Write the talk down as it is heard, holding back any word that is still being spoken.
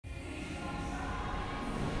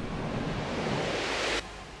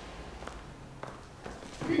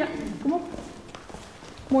Ja, kom op.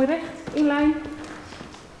 Mooi recht, in lijn.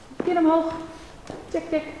 Kin omhoog. Check,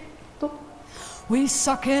 check. Top. We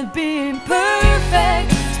suck at being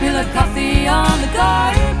perfect. Spill a coffee on the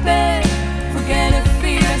carpet. Forget a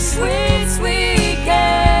fear, sweet, sweet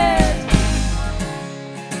cat.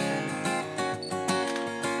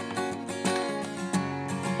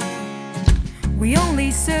 We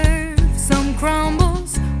only serve some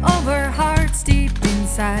crumbles over hearts deep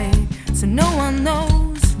inside, so no one knows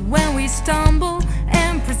when we stumble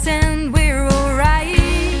and pretend we're alright.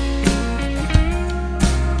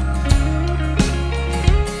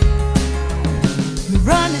 We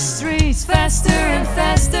run the streets faster and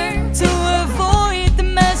faster to avoid the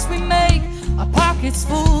mess we make. Our pockets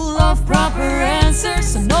full of proper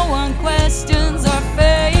answers, so no one questions our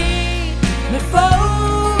fate. But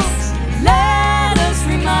folks, let us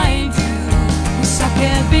remind you, we suck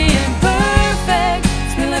at being perfect.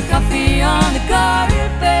 Spill a coffee on the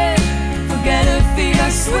carpet. Forget to feed our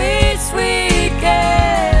sweet, sweet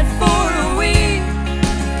cat for a week.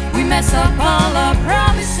 We mess up all our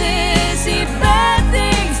promises, eat bad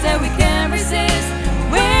things that we can't resist.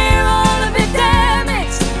 We're all a bit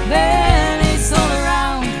damaged, then it's all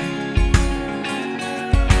around.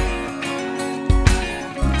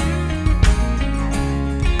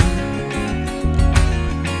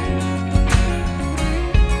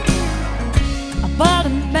 I bought a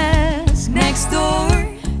mask next door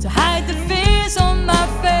to hide the fears on my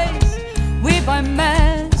face. We buy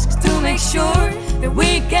masks to make sure that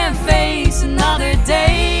we can face another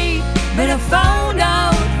day. But I found